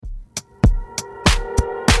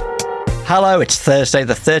Hello, it's Thursday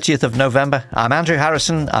the 30th of November. I'm Andrew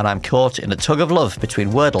Harrison and I'm caught in a tug of love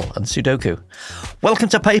between Wordle and Sudoku. Welcome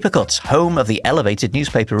to Paper Cuts, home of the elevated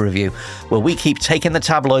newspaper review, where we keep taking the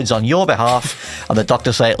tabloids on your behalf and the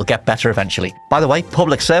doctors say it'll get better eventually. By the way,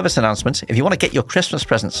 public service announcement, if you want to get your Christmas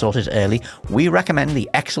presents sorted early, we recommend the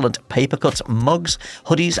excellent Paper Cuts mugs,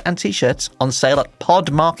 hoodies and t-shirts on sale at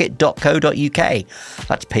podmarket.co.uk.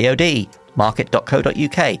 That's P-O-D. market.co.uk.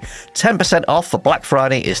 10% off for Black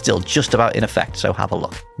Friday is still just about in effect, so have a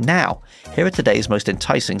look. Now, here are today's most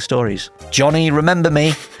enticing stories. Johnny, remember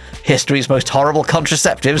me? History's most horrible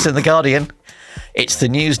contraceptives in The Guardian. It's the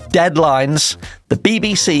news deadlines. The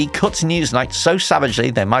BBC cuts Newsnight so savagely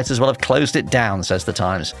they might as well have closed it down, says The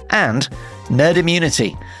Times. And nerd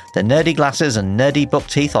immunity. The nerdy glasses and nerdy buck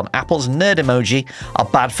teeth on Apple's nerd emoji are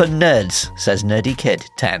bad for nerds, says Nerdy Kid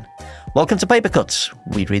 10. Welcome to Paper Cuts.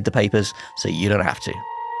 We read the papers so you don't have to.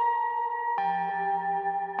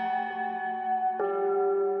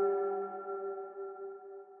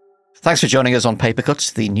 Thanks for joining us on Paper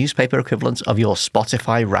Cuts, the newspaper equivalent of your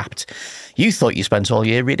Spotify Wrapped. You thought you spent all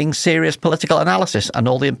year reading serious political analysis and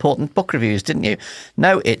all the important book reviews, didn't you?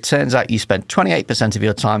 No, it turns out you spent 28% of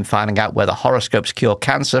your time finding out whether horoscopes cure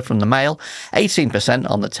cancer from the Mail, 18%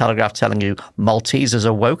 on the Telegraph telling you Maltesers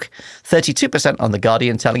are woke, 32% on the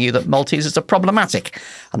Guardian telling you that Maltesers are problematic,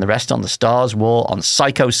 and the rest on the Star's war on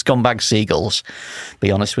psycho scumbag seagulls. Be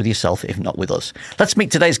honest with yourself, if not with us. Let's meet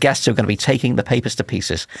today's guests who are going to be taking the papers to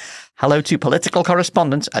pieces. Hello to political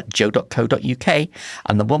correspondent at joe.co.uk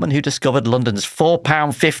and the woman who discovered London's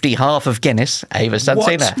 £4.50 half of Guinness, Ava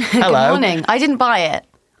Santina. Hello. Good morning. I didn't buy it.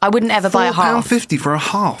 I wouldn't ever buy a half. £4.50 for a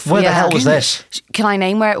half? Where the hell was this? Can I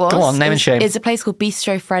name where it was? Go on, name and shame. It's a place called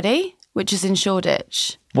Bistro Freddy, which is in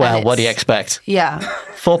Shoreditch. Well, what do you expect? Yeah.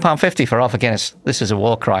 £4.50 for half a Guinness. This is a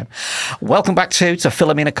war crime. Welcome back to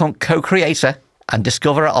Philomena Cunk, co-creator and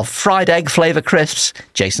discoverer of fried egg flavour crisps,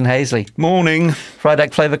 Jason Hazley. Morning. Fried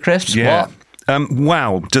egg flavour crisps? Yeah. What?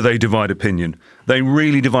 Wow, do they divide opinion. They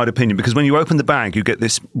really divide opinion because when you open the bag, you get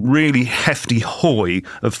this really hefty hoy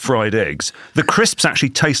of fried eggs. The crisps actually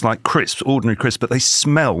taste like crisps, ordinary crisps, but they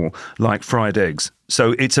smell like fried eggs.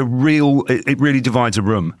 So it's it really divides a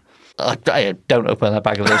room. I don't open that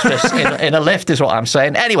bag of those crisps in a lift is what I'm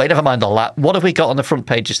saying. Anyway, never mind all that. What have we got on the front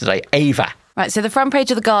pages today? Ava. Right, so the front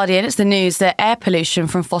page of The Guardian, it's the news that air pollution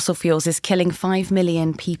from fossil fuels is killing 5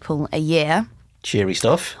 million people a year. Cheery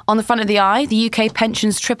stuff. On the front of the Eye, the UK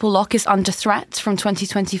pensions triple lock is under threat from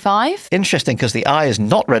 2025. Interesting, because the Eye is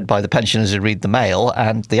not read by the pensioners who read the Mail,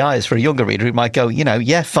 and the Eye is for a younger reader who might go,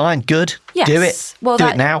 yeah, fine, good, yes. Do it, well, do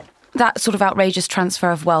it now. That sort of outrageous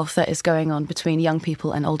transfer of wealth that is going on between young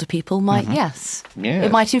people and older people might, yes.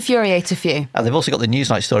 It might infuriate a few. And they've also got the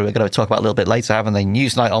Newsnight story we're going to talk about a little bit later, haven't they?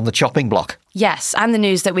 Newsnight on the chopping block. Yes, and the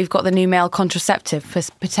news that we've got the new male contraceptive,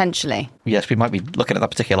 potentially. Yes, we might be looking at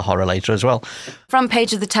that particular horror later as well. Front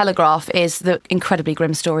page of the Telegraph is the incredibly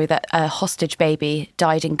grim story that a hostage baby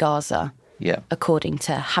died in Gaza, according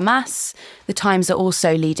to Hamas. The Times are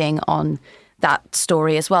also leading on that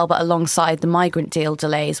story as well, but alongside the migrant deal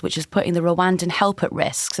delays, which is putting the Rwandan help at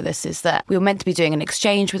risk. So this is that we were meant to be doing an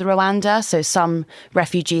exchange with Rwanda, so some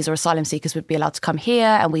refugees or asylum seekers would be allowed to come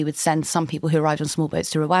here, and we would send some people who arrived on small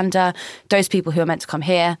boats to Rwanda. Those people who are meant to come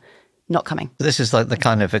here, not coming. This is like the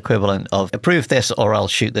kind of equivalent of approve this or I'll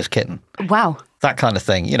shoot this kitten. Wow. That kind of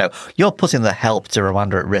thing. You're putting the help to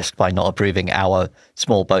Rwanda at risk by not approving our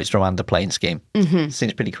small boats Rwanda plane scheme. Mm-hmm.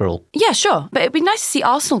 Seems pretty cruel. Yeah, sure. But it'd be nice to see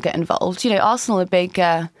Arsenal get involved. Arsenal are big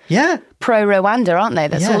pro-Rwanda, aren't they?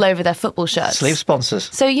 That's all over their football shirts. Sleeve sponsors.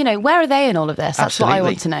 So, where are they in all of this? That's Absolutely. what I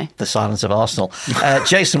want to know. The silence of Arsenal.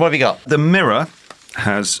 Jason, what have you got? The Mirror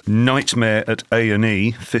has nightmare at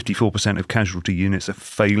A&E. 54% of casualty units are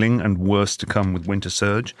failing and worse to come with winter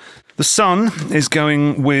surge. The Sun is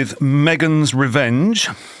going with Meghan's Revenge.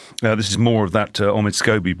 This is more of that Omid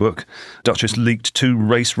Scobie book. Duchess leaked 2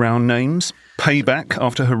 race round names. Payback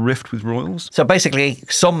after her rift with royals. So basically,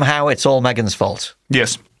 somehow it's all Meghan's fault.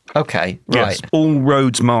 Yes. Okay, right. Yes. All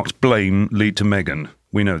roads marked blame lead to Meghan.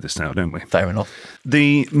 We know this now, don't we? Fair enough.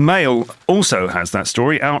 The Mail also has that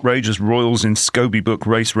story. Outrage as royals in Scobie book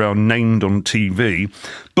race round named on TV.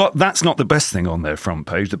 But that's not the best thing on their front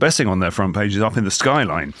page. The best thing on their front page is up in the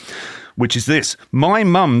skyline, which is this. My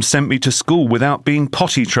mum sent me to school without being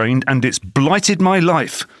potty trained and it's blighted my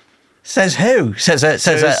life. Says who?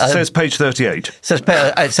 Says page 38.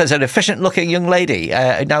 It says an efficient-looking young lady.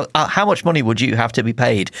 Now, how much money would you have to be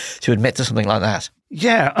paid to admit to something like that?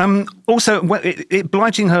 Yeah. Also,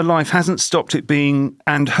 blighting her life hasn't stopped it being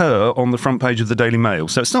 "and her" on the front page of the Daily Mail.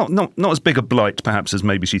 So it's not as big a blight, perhaps, as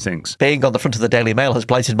maybe she thinks. Being on the front of the Daily Mail has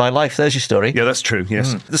blighted my life. There's your story. Yeah, that's true,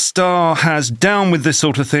 yes. The Star has down with this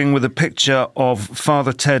sort of thing with a picture of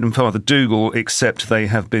Father Ted and Father Dougal, except they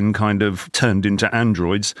have been kind of turned into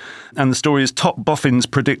androids. And the story is top boffins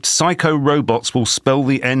predict psycho robots will spell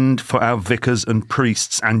the end for our vicars and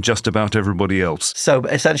priests and just about everybody else. So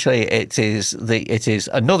essentially it is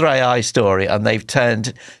another AI story, and they've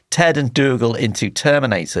turned Ted and Dougal into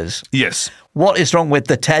Terminators. Yes. What is wrong with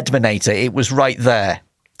the Tedminator? It was right there,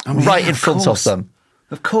 right in front of them.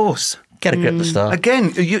 Of course. Get a grip, the Star.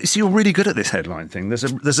 Again, you're really good at this headline thing. There's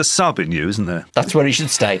a sub in you, isn't there? That's where he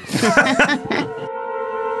should stay.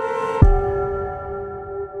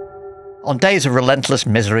 On days of relentless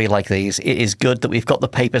misery like these, it is good that we've got the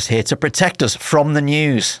papers here to protect us from the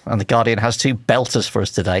news. And The Guardian has two belters for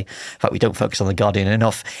us today. In fact, we don't focus on The Guardian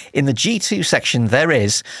enough. In the G2 section, there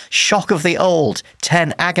is Shock of the Old,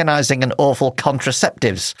 10 agonising and awful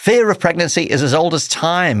contraceptives. Fear of pregnancy is as old as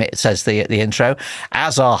time, it says the intro,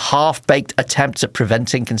 as are half-baked attempts at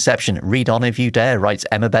preventing conception. Read on if you dare, writes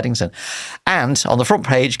Emma Beddington. And on the front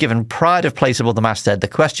page, given pride of place above the masthead, the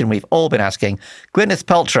question we've all been asking, Gwyneth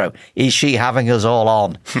Paltrow, is she having us all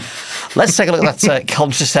on? Let's take a look at that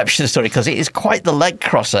contraception story, because it is quite the leg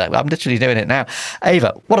crosser. I'm literally doing it now.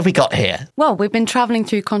 Ava, what have we got here? Well, we've been travelling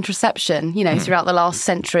through contraception, throughout the last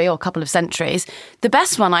century or couple of centuries. The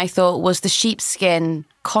best one, I thought, was the sheepskin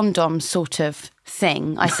condom sort of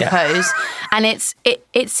thing, I suppose. And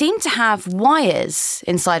it seemed to have wires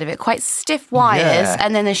inside of it, quite stiff wires,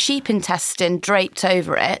 and then a sheep intestine draped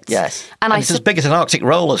over it. Yes. And it's as big as an Arctic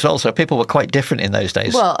roll as well, so people were quite different in those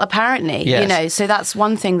days. Well, apparently, so that's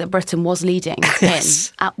one thing that Britain was leading in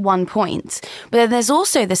at one point. But then there's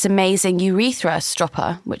also this amazing urethra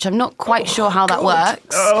stopper, which I'm not quite sure how that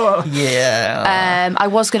works. Oh. Yeah. I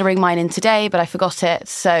was going to bring mine in today, but I forgot it,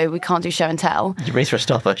 so we can't do show and tell. Urethra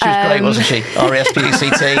stopper. She was great, wasn't she?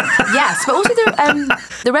 R-E-S-P-E-C-T. Yes, but also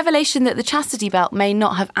the revelation that the chastity belt may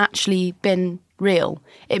not have actually been real.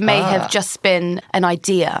 It may have just been an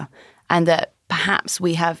idea, and that perhaps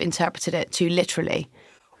we have interpreted it too literally.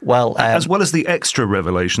 Well, as well as the extra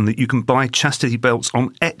revelation that you can buy chastity belts on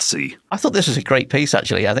Etsy. I thought this was a great piece,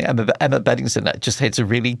 actually. I think Emma Beddington just hits a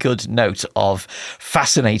really good note of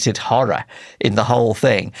fascinated horror in the whole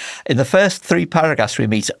thing. In the first 3 paragraphs, we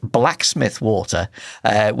meet blacksmith water,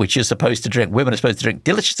 which you're supposed to drink. Women are supposed to drink,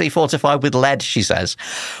 deliciously fortified with lead, she says.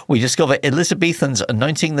 We discover Elizabethans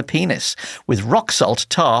anointing the penis with rock salt,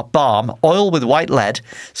 tar, balm, oil with white lead,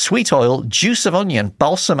 sweet oil, juice of onion,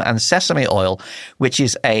 balsam and sesame oil, which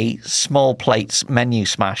is a small plates menu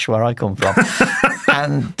smash where I come from.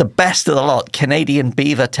 And the best of the lot, Canadian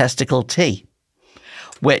beaver testicle tea,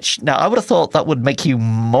 which now I would have thought that would make you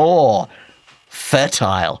more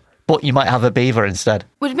fertile, but you might have a beaver instead.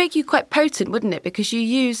 Would make you quite potent, wouldn't it? Because you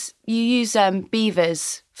use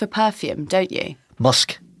beavers for perfume, don't you?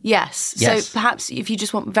 Musk. Yes. So perhaps if you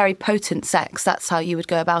just want very potent sex, that's how you would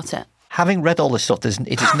go about it. Having read all this stuff,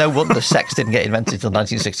 it is no wonder sex didn't get invented until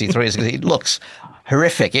 1963, because it looks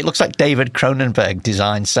horrific. It looks like David Cronenberg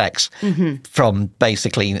designed sex from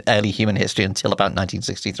basically early human history until about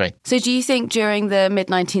 1963. So do you think during the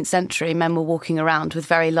mid-19th century, men were walking around with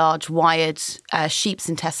very large wired sheep's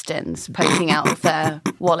intestines poking out of their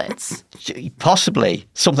wallets? Possibly.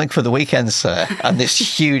 Something for the weekend, sir. And this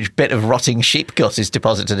huge bit of rotting sheep gut is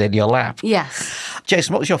deposited in your lap. Yes.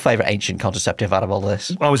 Jason, what was your favourite ancient contraceptive out of all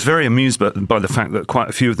this? I was very amused by the fact that quite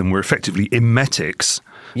a few of them were effectively emetics,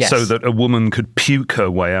 so that a woman could puke her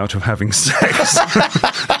way out of having sex,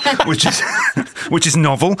 which is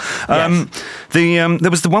novel. Yes. There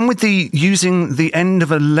was the one with using the end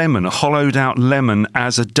of a lemon, a hollowed out lemon,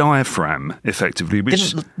 as a diaphragm, effectively.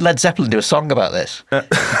 Didn't Led Zeppelin do a song about this?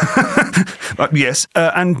 Yes,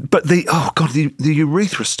 but the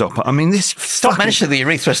urethra stopper. I mean, this. Stop mentioning the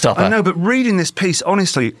urethra stopper. I know, but reading this piece,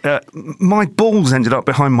 honestly, my balls ended up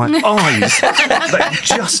behind my eyes.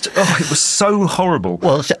 It was so horrible.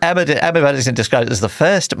 Well, Emma Beddington described it as the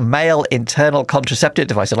first male internal contraceptive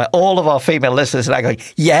device. And like all of our female listeners are now going,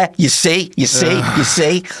 yeah, you see,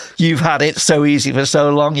 you've had it so easy for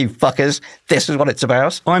so long, you fuckers. This is what it's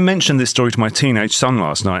about. I mentioned this story to my teenage son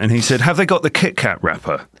last night, and he said, "Have they got the Kit Kat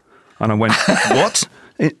wrapper?" And I went, "What?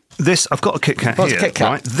 I've got a Kit Kat here, Kit Kat?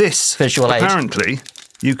 Right? This, visual aid. Apparently,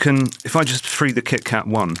 you can, if I just free the Kit Kat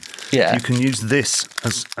one, you can use this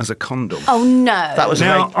as a condom. Oh, no. That was is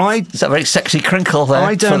that a very sexy crinkle there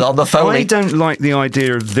on the Foley? I don't like the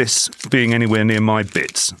idea of this being anywhere near my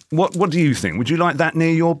bits. What do you think? Would you like that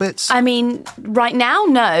near your bits? I mean, right now,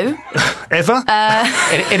 no. Ever?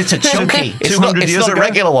 It's a chunky. It's not a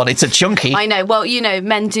regular one. It's a chunky. I know. Well,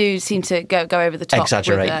 men do seem to go over the top.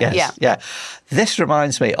 Exaggerate, yes. Yeah. This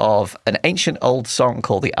reminds me of an ancient old song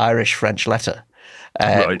called the Irish French Letter.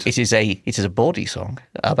 Right. It is a bawdy song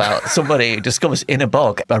about somebody who discovers in a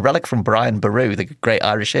bog a relic from Brian Boru, the great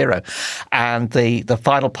Irish hero. And the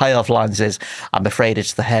final payoff lines is, "I'm afraid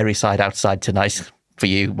it's the hairy side outside tonight for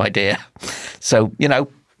you, my dear." So,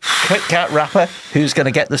 Kit Kat rapper, who's going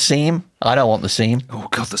to get the seam? I don't want the seam. Oh,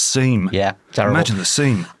 God, the seam. Yeah, terrible. Imagine the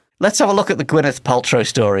seam. Let's have a look at the Gwyneth Paltrow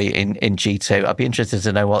story in G2. I'd be interested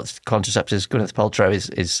to know what contraceptives Gwyneth Paltrow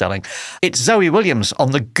is selling. It's Zoe Williams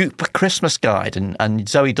on the Goop Christmas Guide. And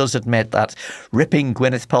Zoe does admit that ripping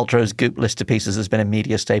Gwyneth Paltrow's Goop list to pieces has been a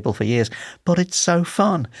media staple for years. But it's so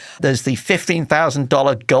fun. There's the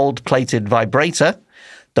 $15,000 gold-plated vibrator.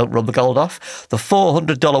 Don't rub the gold off. The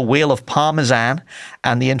 $400 wheel of Parmesan.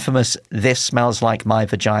 And the infamous "This Smells Like My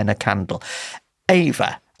Vagina" candle.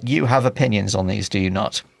 Ava, you have opinions on these, do you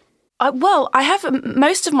not? Well, I have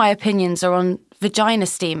most of my opinions are on vagina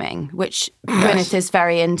steaming, which Gwyneth is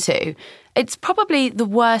very into. It's probably the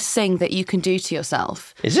worst thing that you can do to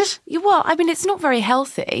yourself. Is it? Well, I mean, it's not very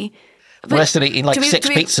healthy. Worse than eating six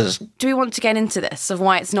pizzas. Do we want to get into this of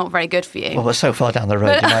why it's not very good for you? Well, we're so far down the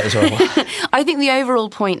road, you might as well. I think the overall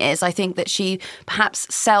point is, I think that she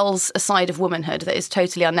perhaps sells a side of womanhood that is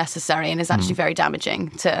totally unnecessary and is actually very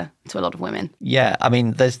damaging to a lot of women. Yeah, I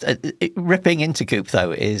mean, there's ripping into Goop,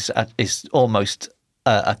 though, is almost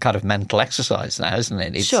a kind of mental exercise now, isn't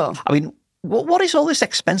it? Sure. I mean, what is all this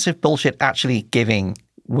expensive bullshit actually giving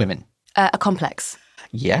women? A complex.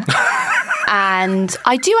 Yeah. And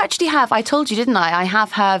I do actually have, I told you, didn't I? I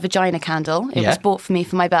have her vagina candle. It was bought for me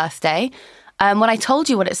for my birthday. When I told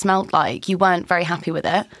you what it smelled like, you weren't very happy with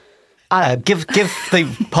it. Give the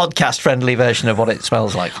podcast-friendly version of what it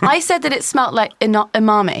smells like. I said that it smelled like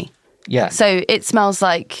umami. Yeah. So it smells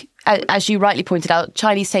like, as you rightly pointed out,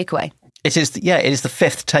 Chinese takeaway. It is the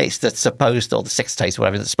fifth taste that's supposed, or the sixth taste, or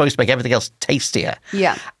whatever, that's supposed to make everything else tastier.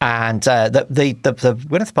 Yeah. And the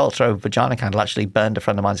Gwyneth Paltrow vagina candle actually burned a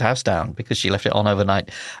friend of mine's house down because she left it on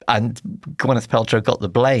overnight, and Gwyneth Paltrow got the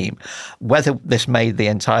blame. Whether this made the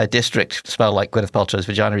entire district smell like Gwyneth Paltrow's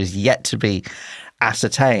vagina is yet to be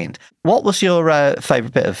ascertained. What was your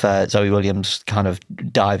favourite bit of Zoe Williams' kind of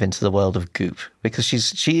dive into the world of Goop? Because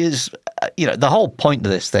she is, the whole point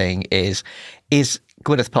of this thing is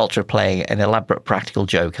Gwyneth Paltrow playing an elaborate practical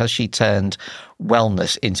joke? Has she turned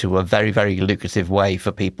wellness into a very, very lucrative way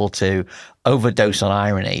for people to overdose on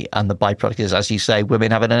irony? And the byproduct is, as you say, women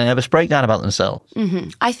having a nervous breakdown about themselves. Mm-hmm.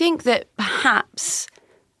 I think that perhaps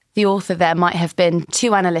the author there might have been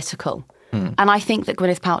too analytical. And I think that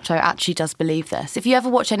Gwyneth Paltrow actually does believe this. If you ever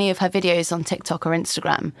watch any of her videos on TikTok or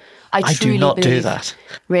Instagram, I truly do not believe... do that.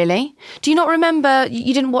 Really? Do you not remember,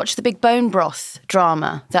 you didn't watch the big bone broth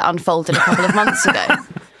drama that unfolded a couple of months ago?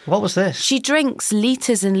 What was this? She drinks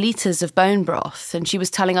litres and litres of bone broth, and she was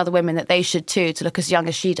telling other women that they should too, to look as young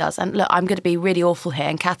as she does. And look, I'm going to be really awful here,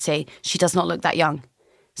 and Catty, she does not look that young.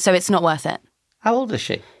 So it's not worth it. How old is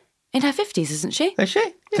she? In her 50s, isn't she? Is she?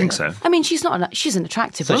 I think so. I mean, she's an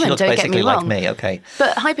attractive so woman, she looks don't get me wrong. like me, okay.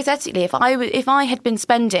 But hypothetically, if I had been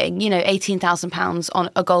spending, £18,000 on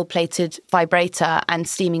a gold-plated vibrator and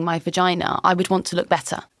steaming my vagina, I would want to look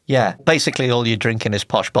better. Yeah, basically all you're drinking is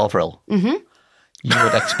posh Bovril. Mm-hmm. You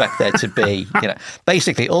would expect there to be,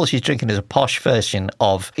 basically all she's drinking is a posh version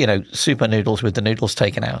of, super noodles with the noodles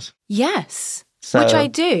taken out. Yes, which I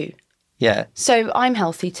do. Yeah. So I'm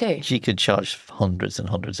healthy too. She could charge hundreds and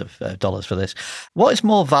hundreds of dollars for this. What is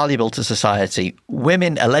more valuable to society?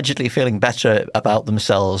 Women allegedly feeling better about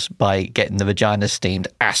themselves by getting the vagina steamed,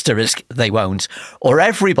 asterisk, they won't. Or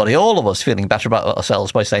everybody, all of us feeling better about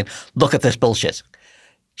ourselves by saying, look at this bullshit.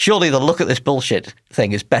 Surely the look at this bullshit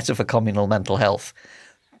thing is better for communal mental health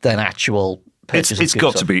than actual... It's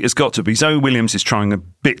got to be. Zoe Williams is trying a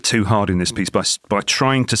bit too hard in this piece by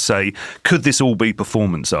trying to say, could this all be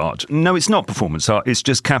performance art? No, it's not performance art. It's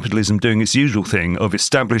just capitalism doing its usual thing of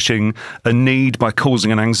establishing a need by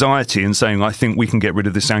causing an anxiety and saying, I think we can get rid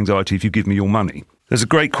of this anxiety if you give me your money. There's a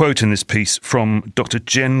great quote in this piece from Dr.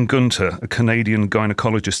 Jen Gunter, a Canadian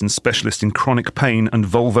gynecologist and specialist in chronic pain and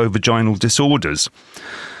vulvovaginal disorders.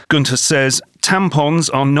 Gunter says,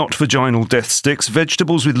 tampons are not vaginal death sticks.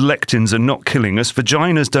 Vegetables with lectins are not killing us.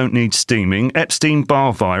 Vaginas don't need steaming.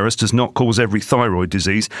 Epstein-Barr virus does not cause every thyroid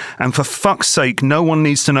disease. And for fuck's sake, no one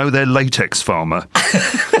needs to know their latex farmer.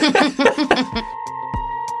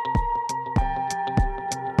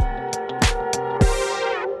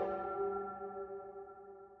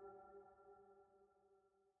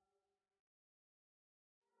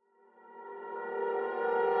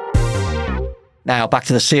 Now, back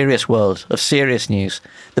to the serious world of serious news.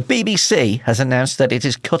 The BBC has announced that it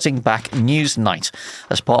is cutting back Newsnight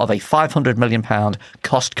as part of a £500 million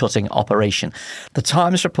cost-cutting operation. The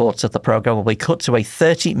Times reports that the programme will be cut to a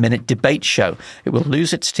 30-minute debate show. It will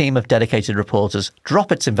lose its team of dedicated reporters,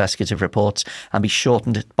 drop its investigative reports, and be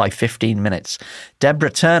shortened by 15 minutes.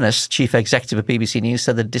 Deborah Turnus, chief executive of BBC News,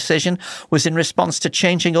 said the decision was in response to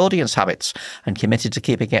changing audience habits and committed to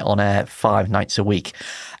keeping it on air 5 nights a week.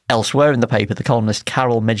 Elsewhere in the paper, the columnist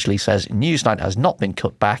Carol Midgley says Newsnight has not been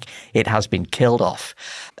cut back, it has been killed off.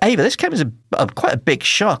 Ava, this came as quite a big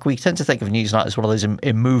shock. We tend to think of Newsnight as one of those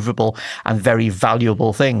immovable and very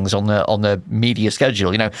valuable things on the media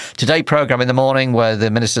schedule. You know, Today programme in the morning where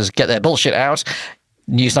the ministers get their bullshit out,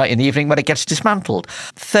 Newsnight in the evening when it gets dismantled.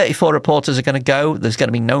 34 reporters are going to go. There's going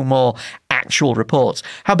to be no more actual reports.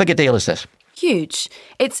 How big a deal is this? Huge.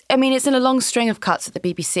 It's in a long string of cuts that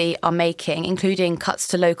the BBC are making, including cuts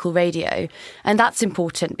to local radio. And that's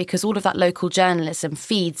important because all of that local journalism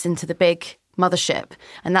feeds into the big mothership.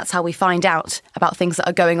 And that's how we find out about things that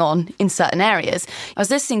are going on in certain areas. I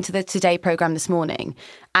was listening to the Today programme this morning,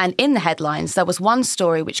 and in the headlines, there was one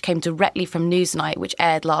story which came directly from Newsnight, which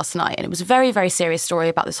aired last night. And it was a very, very serious story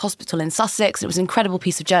about this hospital in Sussex. It was an incredible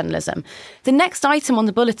piece of journalism. The next item on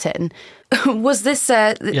the bulletin was this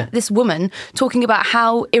woman talking about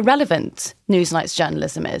how irrelevant Newsnight's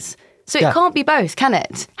journalism is. So it can't be both, can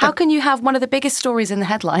it? How can you have one of the biggest stories in the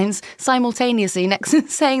headlines simultaneously next to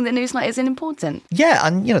saying that Newsnight isn't important? Yeah,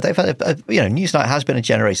 and they've had Newsnight has been a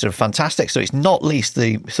generator of fantastic stories, not least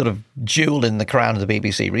the sort of jewel in the crown of the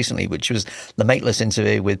BBC recently, which was the Mateless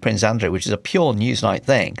interview with Prince Andrew, which is a pure Newsnight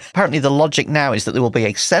thing. Apparently, the logic now is that there will be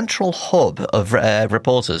a central hub of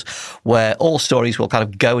reporters where all stories will kind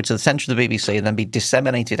of go to the centre of the BBC and then be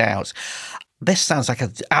disseminated out. This sounds like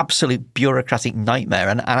an absolute bureaucratic nightmare.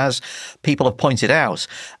 And as people have pointed out,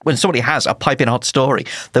 when somebody has a piping hot story,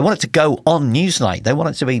 they want it to go on Newsnight. They want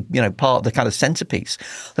it to be, part of the kind of centrepiece.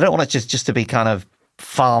 They don't want it just to be kind of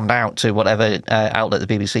farmed out to whatever outlet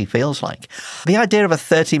the BBC feels like. The idea of a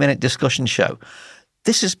 30-minute discussion show,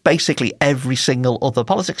 this is basically every single other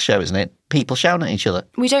politics show, isn't it? People shouting at each other.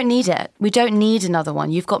 We don't need it. We don't need another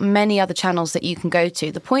one. You've got many other channels that you can go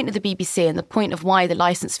to. The point of the BBC and the point of why the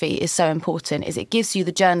licence fee is so important is it gives you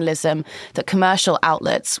the journalism that commercial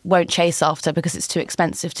outlets won't chase after because it's too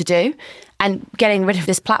expensive to do. And getting rid of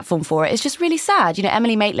this platform for it is just really sad.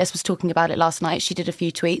 Emily Mateless was talking about it last night. She did a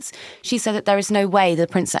few tweets. She said that there is no way the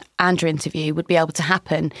Prince Andrew interview would be able to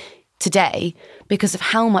happen today because of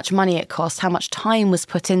how much money it cost, how much time was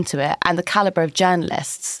put into it, and the calibre of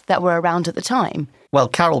journalists that were around at the time. Well,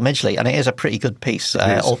 Carol Midgley, and it is a pretty good piece,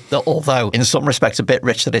 although in some respects a bit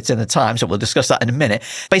rich that it's in the Times, and we'll discuss that in a minute.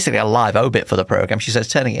 Basically a live obit for the programme. She says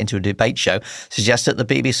turning it into a debate show suggests that the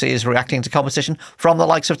BBC is reacting to competition from the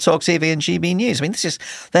likes of Talk TV and GB News. I mean,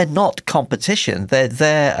 they're not competition. They're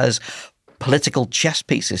there as political chess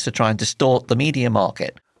pieces to try and distort the media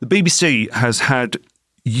market. The BBC has had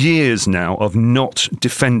years now of not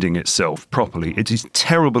defending itself properly. It is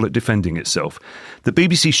terrible at defending itself. The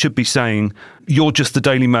BBC should be saying, "You're just the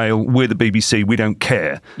Daily Mail, we're the BBC, we don't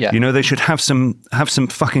care." Yeah. They should have some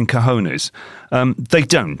fucking cojones. They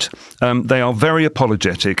don't. They are very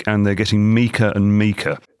apologetic and they're getting meeker and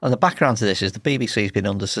meeker. And the background to this is the BBC has been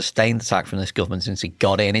under sustained attack from this government since it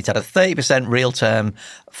got in. It's had a 30% real term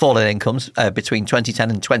fall in incomes between 2010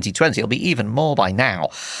 and 2020. It'll be even more by now.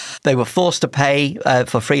 They were forced to pay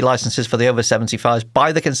for free licences for the over 75s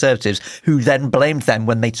by the Conservatives, who then blamed them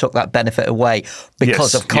when they took that benefit away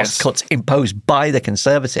because of cost cuts imposed by the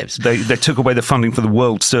Conservatives. They took away the funding for the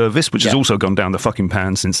World Service, which has also gone down the fucking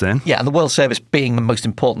pan since then. Yeah, and the World Service being the most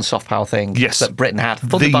important soft power thing that Britain had,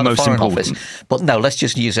 funded by the Foreign Office. But no, let's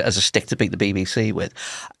just use it as a stick to beat the BBC with.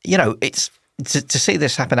 It's to see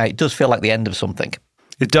this happen out, it does feel like the end of something.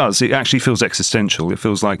 It does. It actually feels existential. It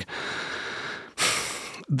feels like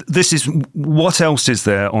this is what else is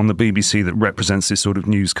there on the BBC that represents this sort of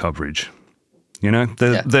news coverage?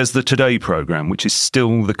 There's the Today programme, which is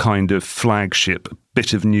still the kind of flagship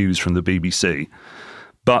bit of news from the BBC.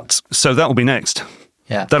 But so that'll be next.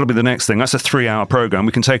 Yeah. That'll be the next thing. That's a 3-hour programme.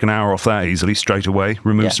 We can take an hour off that easily straight away,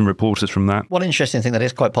 remove some reporters from that. One interesting thing that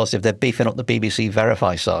is quite positive, they're beefing up the BBC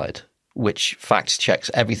Verify side, which fact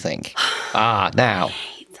checks everything. Now. I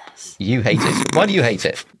hate this. You hate it. Why do you hate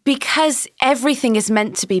it? Because everything is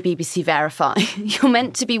meant to be BBC Verify. You're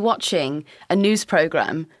meant to be watching a news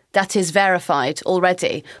programme that is verified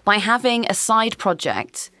already. By having a side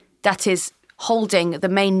project that is holding the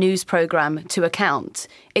main news programme to account,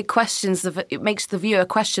 it makes the viewer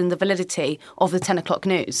question the validity of the 10 o'clock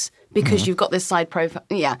news because you've got this side profile.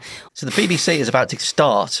 Yeah. So the BBC is about to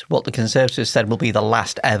start what the Conservatives said will be the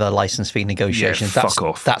last ever licence fee negotiations. Yeah, fuck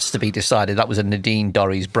off. That's to be decided. That was a Nadine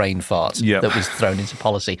Dorries brain fart that was thrown into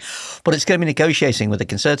policy. But it's going to be negotiating with a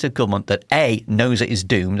Conservative government that A, knows it is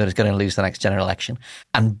doomed and is going to lose the next general election,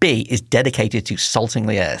 and B, is dedicated to salting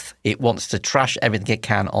the earth. It wants to trash everything it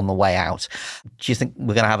can on the way out. Do you think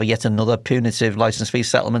we're going to have yet another punitive licence fee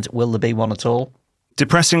settlement? Will there be one at all?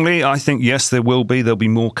 Depressingly, I think, yes, there will be. There'll be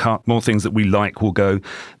more things that we like will go.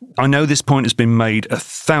 I know this point has been made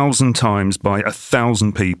 1,000 times by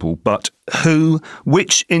 1,000 people, but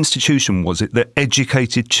which institution was it that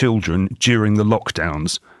educated children during the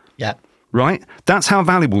lockdowns? Yeah. Right? That's how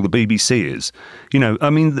valuable the BBC is. I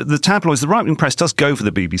mean, the tabloids, the right-wing press does go for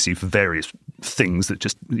the BBC for various things that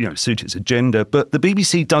just, suit its agenda, but the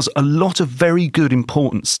BBC does a lot of very good,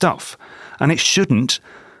 important stuff, and it shouldn't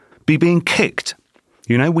be being kicked.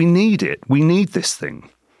 We need it. We need this thing.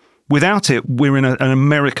 Without it, we're in an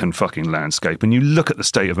American fucking landscape. And you look at the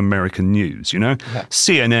state of American news, Yeah.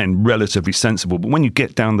 CNN, relatively sensible. But when you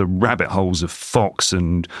get down the rabbit holes of Fox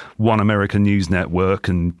and One American News Network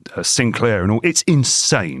and Sinclair and all, it's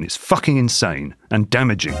insane. It's fucking insane and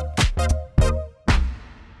damaging.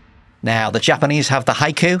 Now, the Japanese have the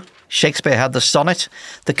haiku, Shakespeare had the sonnet,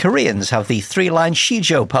 the Koreans have the 3-line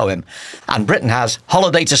Shijo poem, and Britain has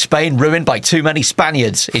holiday to Spain ruined by too many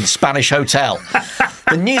Spaniards in Spanish hotel.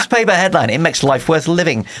 The newspaper headline, it makes life worth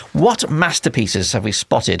living. What masterpieces have we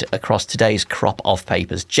spotted across today's crop of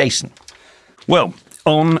papers? Jason. Well,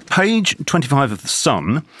 on page 25 of The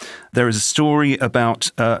Sun, there is a story about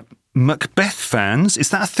Macbeth fans.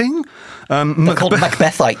 Is that a thing? They're called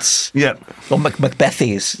Macbethites. Yeah. Or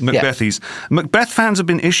Macbethies. Macbethies. Yeah. Macbeth fans have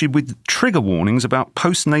been issued with trigger warnings about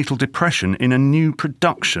postnatal depression in a new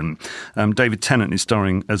production. David Tennant is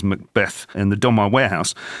starring as Macbeth in the Donmar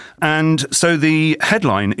Warehouse. And so the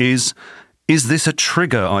headline is this a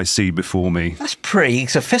trigger I see before me? That's pretty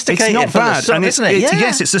sophisticated. It's not bad, Sun, isn't it? Yeah.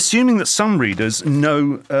 Yes, it's assuming that some readers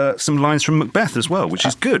know some lines from Macbeth as well, which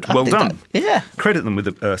is good. Well done. Yeah. Credit them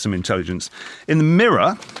with some intelligence. In the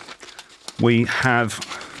Mirror, we have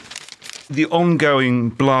the ongoing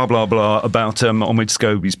blah, blah, blah about Omid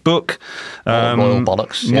Scobie's book. Royal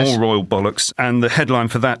bollocks. More royal bollocks. And the headline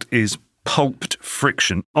for that is Pulped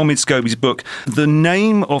Friction. Omid Scobie's book. The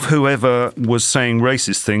name of whoever was saying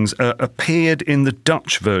racist things appeared in the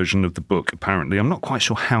Dutch version of the book, apparently. I'm not quite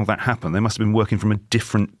sure how that happened. They must have been working from a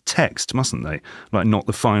different text, mustn't they? Like, not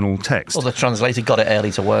the final text. Well, the translator got it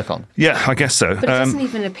early to work on. Yeah, I guess so. But it doesn't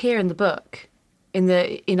even appear in the book.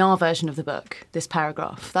 In our version of the book, this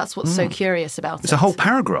paragraph. That's what's so curious about it. It's a whole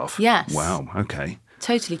paragraph? Yes. Wow, okay.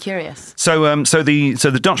 Totally curious. So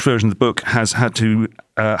the Dutch version of the book has had to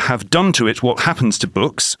have done to it what happens to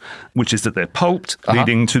books, which is that they're pulped,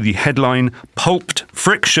 leading to the headline, Pulped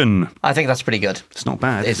Friction. I think that's pretty good. It's not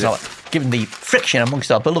bad. It's not, given the friction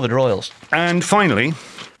amongst our beloved royals. And finally,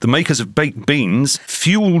 the makers of baked beans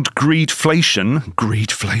fueled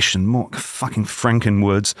greedflation, more fucking Franken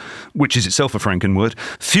words, which is itself a Franken word,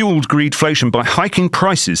 fueled greedflation by hiking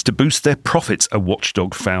prices to boost their profits, a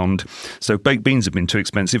watchdog found. So baked beans have been too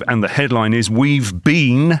expensive, and the headline is, We've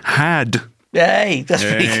been had. Yay, that's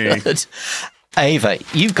pretty good. Ava,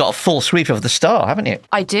 you've got a full sweep of the Star, haven't you?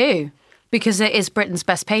 I do, because it is Britain's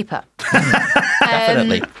best paper.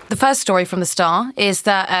 Definitely. The first story from the Star is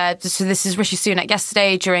that, so this is Rishi Sunak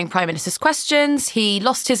yesterday during Prime Minister's questions. He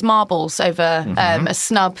lost his marbles over a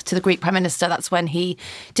snub to the Greek Prime Minister. That's when he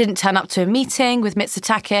didn't turn up to a meeting with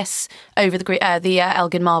Mitsotakis over the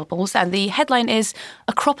Elgin marbles. And the headline is,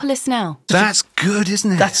 Acropolis Now. That's good,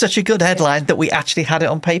 isn't it? That's such a good headline that we actually had it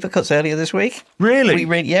on paper cuts earlier this week. Really?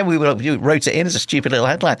 We wrote it in as a stupid little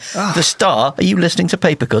headline. The Star, are you listening to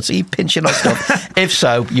paper cuts? Are you pinching on stuff? If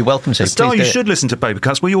so, you're welcome to. The Star, you should listen to paper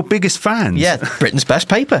cuts. We're your biggest fans. Yeah, Britain's best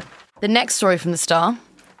paper. The next story from the Star,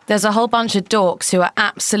 there's a whole bunch of dorks who are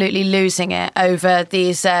absolutely losing it over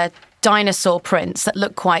these dinosaur prints that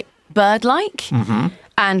look quite bird-like.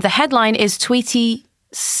 And the headline is Tweety...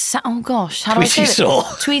 oh gosh, how do I say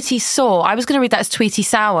it? Tweety Saw. I was going to read that as Tweety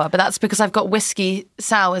Sour, but that's because I've got whiskey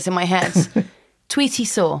sours in my head. Tweety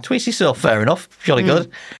Saw. Tweety Saw, fair enough. Jolly good.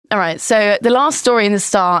 All right, so the last story in the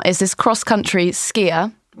Star is this cross-country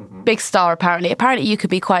skier. Big star, apparently. Apparently, you could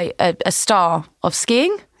be quite a star of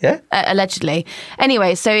skiing. Yeah. Allegedly.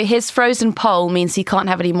 Anyway, so his frozen pole means he can't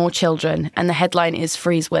have any more children, and the headline is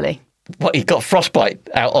Freeze Willy. What, he got frostbite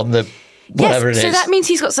out on the whatever it is? So that means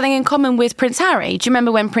he's got something in common with Prince Harry. Do you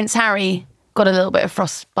remember when Prince Harry got a little bit of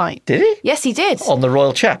frostbite? Did he? Yes, he did. On the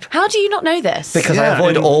royal chap. How do you not know this? Because I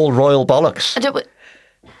avoid all royal bollocks.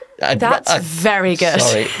 That's very good.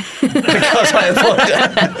 Sorry. Because I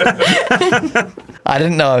avoided I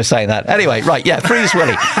didn't know I was saying that. Anyway, right, yeah, Freeze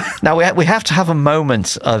Willy. Now, we have to have a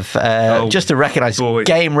moment of just to recognise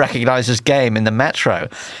game recognises game in the Metro.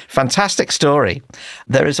 Fantastic story.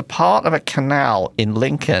 There is a part of a canal in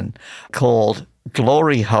Lincoln called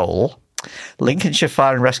Glory Hole. Lincolnshire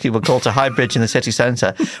Fire and Rescue were called to High Bridge in the city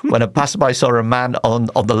centre when a passerby saw a man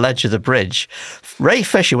on the ledge of the bridge. Ray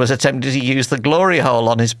Fisher was attempting to use the glory hole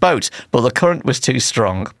on his boat, but the current was too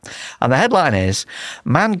strong. And the headline is,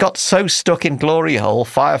 man got so stuck in glory hole,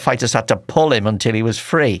 firefighters had to pull him until he was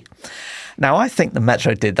free. Now, I think the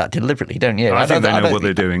Metro did that deliberately, don't you? I think they know what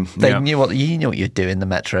they're doing. They knew what you're doing, the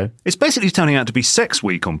Metro. It's basically turning out to be Sex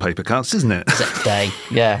Week on paper cuts, isn't it? Sex Day,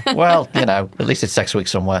 yeah. Well, at least it's Sex Week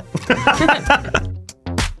somewhere.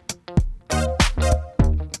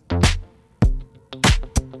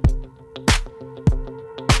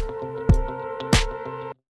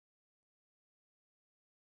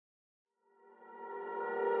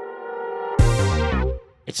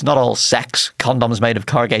 It's not all sex, condoms made of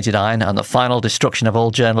corrugated iron, and the final destruction of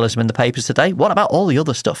all journalism in the papers today. What about all the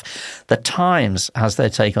other stuff? The Times has their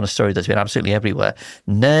take on a story that's been absolutely everywhere.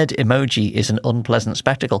 Nerd emoji is an unpleasant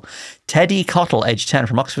spectacle. Teddy Cottle, aged 10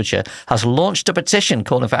 from Oxfordshire, has launched a petition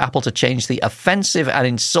calling for Apple to change the offensive and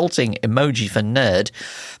insulting emoji for nerd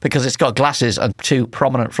because it's got glasses and 2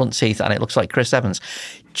 prominent front teeth and it looks like Chris Evans.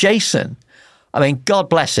 Jason, I mean, God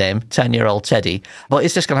bless him, 10-year-old Teddy, but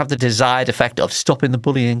is this going to have the desired effect of stopping the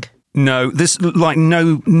bullying? No,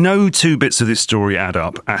 no 2 bits of this story add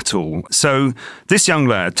up at all. So this young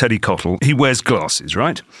lad, Teddy Cottle, he wears glasses,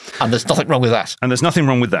 right? And there's nothing wrong with that. And there's nothing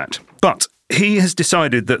wrong with that. But he has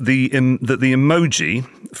decided that the emoji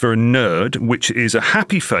for a nerd, which is a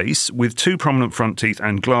happy face with 2 prominent front teeth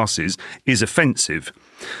and glasses, is offensive.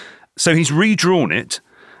 So he's redrawn it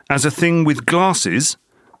as a thing with glasses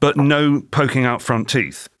but no poking out front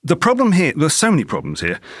teeth. The problem here, there's so many problems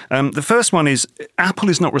here. The first one is Apple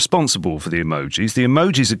is not responsible for the emojis. The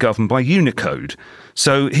emojis are governed by Unicode.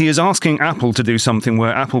 So he is asking Apple to do something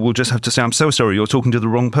where Apple will just have to say, I'm so sorry, you're talking to the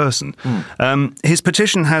wrong person. His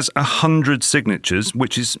petition has 100 signatures,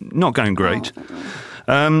 which is not going great.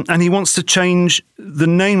 And he wants to change the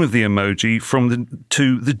name of the emoji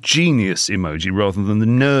to the genius emoji rather than the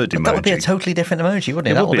nerd emoji. That would be a totally different emoji,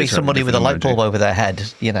 wouldn't it? That would be somebody with a light bulb over their head,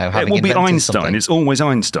 having it will be Einstein. Something. It's always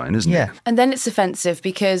Einstein, isn't it? And then it's offensive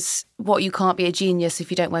because you can't be a genius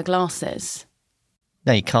if you don't wear glasses.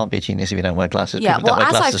 No, you can't be a genius if you don't wear glasses. Yeah, well,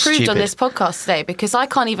 as I've proved on this podcast today, because I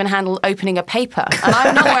can't even handle opening a paper, and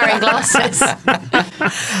I'm not wearing glasses.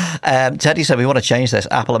 Teddy said, we want to change this.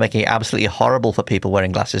 Apple are making it absolutely horrible for people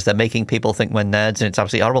wearing glasses. They're making people think we're nerds, and it's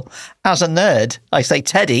absolutely horrible. As a nerd, I say,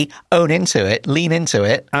 Teddy, own into it, lean into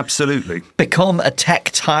it. Absolutely. Become a tech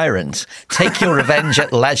tyrant. Take your revenge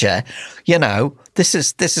at leisure. This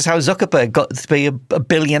is how Zuckerberg got to be a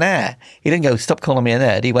billionaire. He didn't go, stop calling me a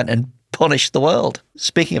nerd. He went and punished the world.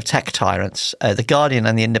 Speaking of tech tyrants, The Guardian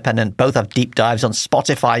and The Independent both have deep dives on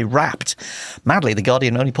Spotify Wrapped. Madly, The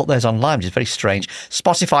Guardian only put theirs online, which is very strange.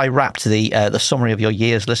 Spotify Wrapped, the summary of your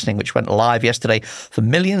year's listening, which went live yesterday for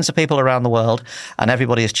millions of people around the world, and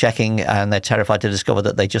everybody is checking and they're terrified to discover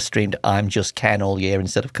that they just streamed I'm Just Ken all year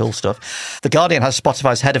instead of cool stuff. The Guardian has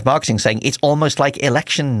Spotify's head of marketing saying it's almost like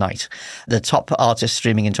election night. The top artists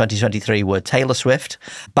streaming in 2023 were Taylor Swift,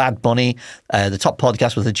 Bad Bunny, the top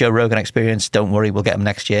podcast was the Joe Rogan Experience. Don't worry, we'll get them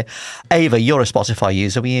next year. Ava, you're a Spotify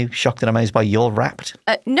user. Were you shocked and amazed by your Wrapped?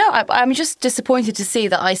 No, I'm just disappointed to see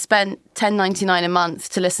that I spent $10.99 a month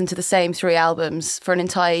to listen to the same 3 albums for an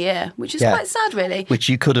entire year, which is quite sad, really. Which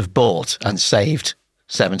you could have bought and saved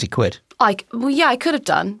 70 quid. I could have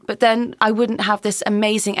done, but then I wouldn't have this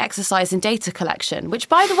amazing exercise in data collection, which,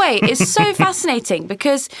 by the way, is so fascinating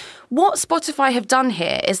because what Spotify have done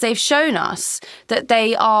here is they've shown us that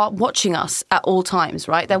they are watching us at all times,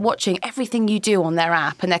 right? They're watching everything you do on their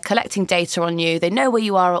app and they're collecting data on you. They know where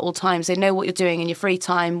you are at all times. They know what you're doing in your free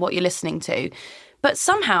time, what you're listening to. But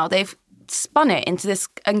somehow they've spun it into this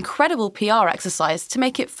incredible PR exercise to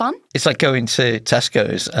make it fun. It's like going to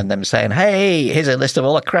Tesco's and them saying, hey, here's a list of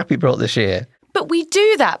all the crap you brought this year. But we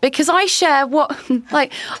do that because I share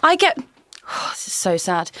I get, this is so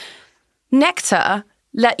sad. Nectar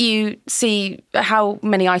let you see how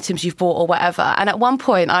many items you've bought or whatever. And at one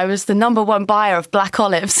point, I was the #1 buyer of black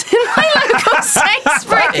olives in my local Sainsbury's.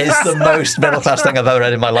 That is the most middle-class thing I've ever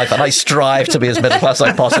read in my life. And I strive to be as middle-class as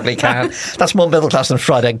I possibly can. That's more middle-class than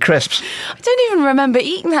fried egg crisps. I don't even remember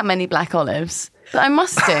eating that many black olives. But I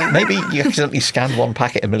must do. Maybe you accidentally scanned one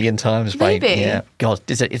packet a million times. Maybe. Yeah. God,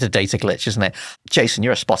 it's a data glitch, isn't it? Jason,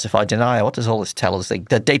 you're a Spotify denier. What does all this tell us? The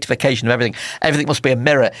datification of everything. Everything must be a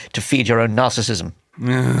mirror to feed your own narcissism.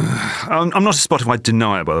 I'm not a Spotify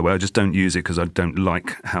denier, by the way. I just don't use it because I don't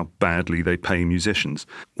like how badly they pay musicians.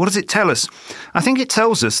 What does it tell us? I think it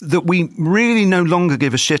tells us that we really no longer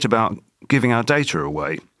give a shit about giving our data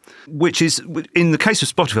away, which is, in the case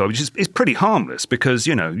of Spotify, which is pretty harmless because,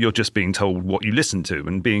 you're just being told what you listen to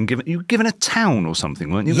and you were given a town or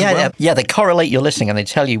something, weren't you? Yeah, they correlate your listening and they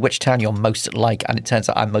tell you which town you're most like, and it turns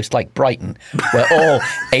out I'm most like Brighton, where all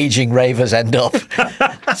ageing ravers end up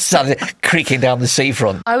creaking down the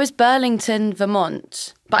seafront. I was Burlington,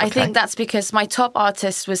 Vermont, but I think that's because my top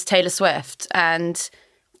artist was Taylor Swift, and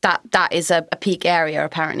that is a peak area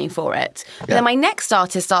apparently for it. But then my next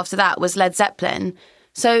artist after that was Led Zeppelin.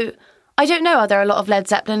 So I don't know, are there a lot of Led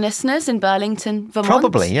Zeppelin listeners in Burlington, Vermont?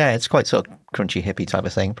 Probably, yeah. It's quite sort of crunchy hippie type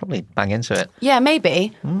of thing. Probably bang into it. Yeah,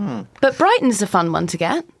 maybe. But Brighton's a fun one to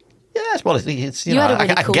get. Yes, well, it's You had a really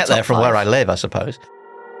I cool can get there top from five. where I live, I suppose.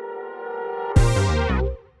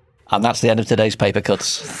 And that's the end of today's Paper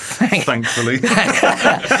Cuts. Thankfully.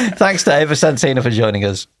 Thanks to Ava Santina for joining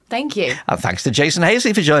us. Thank you. And thanks to Jason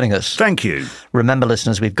Hazley for joining us. Thank you. Remember,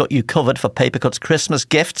 listeners, we've got you covered for Paper Cuts Christmas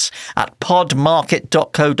gifts at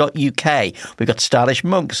podmarket.co.uk. We've got stylish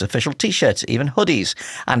mugs, official T-shirts, even hoodies.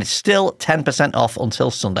 And it's still 10% off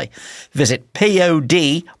until Sunday. Visit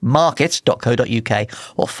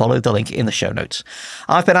podmarket.co.uk or follow the link in the show notes.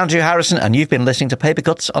 I've been Andrew Harrison, and you've been listening to Paper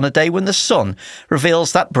Cuts on a day when the Sun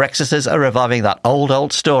reveals that Brexiters are reviving that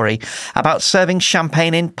old story about serving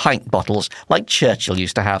champagne in pint bottles like Churchill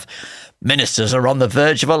used to have. Ministers are on the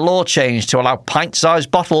verge of a law change to allow pint-sized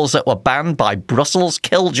bottles that were banned by Brussels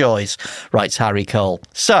killjoys, writes Harry Cole.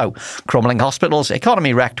 So, crumbling hospitals,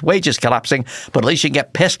 economy wrecked, wages collapsing, but at least you can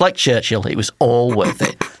get pissed like Churchill. It was all worth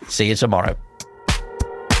it. See you tomorrow.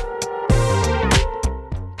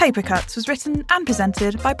 Paper Cuts was written and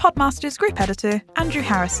presented by Podmasters Group Editor Andrew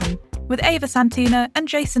Harrison, with Ava Santina and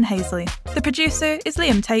Jason Hazley. The producer is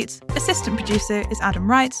Liam Tate, assistant producer is Adam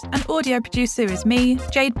Wright, and audio producer is me,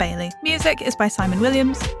 Jade Bailey. Music is by Simon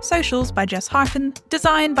Williams, socials by Jess Harpen,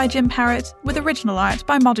 design by Jim Parrott, with original art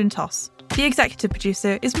by Modern Toss. The executive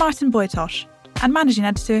producer is Martin Boytosh, and managing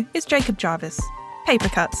editor is Jacob Jarvis. Paper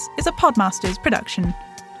Cuts is a Podmasters production.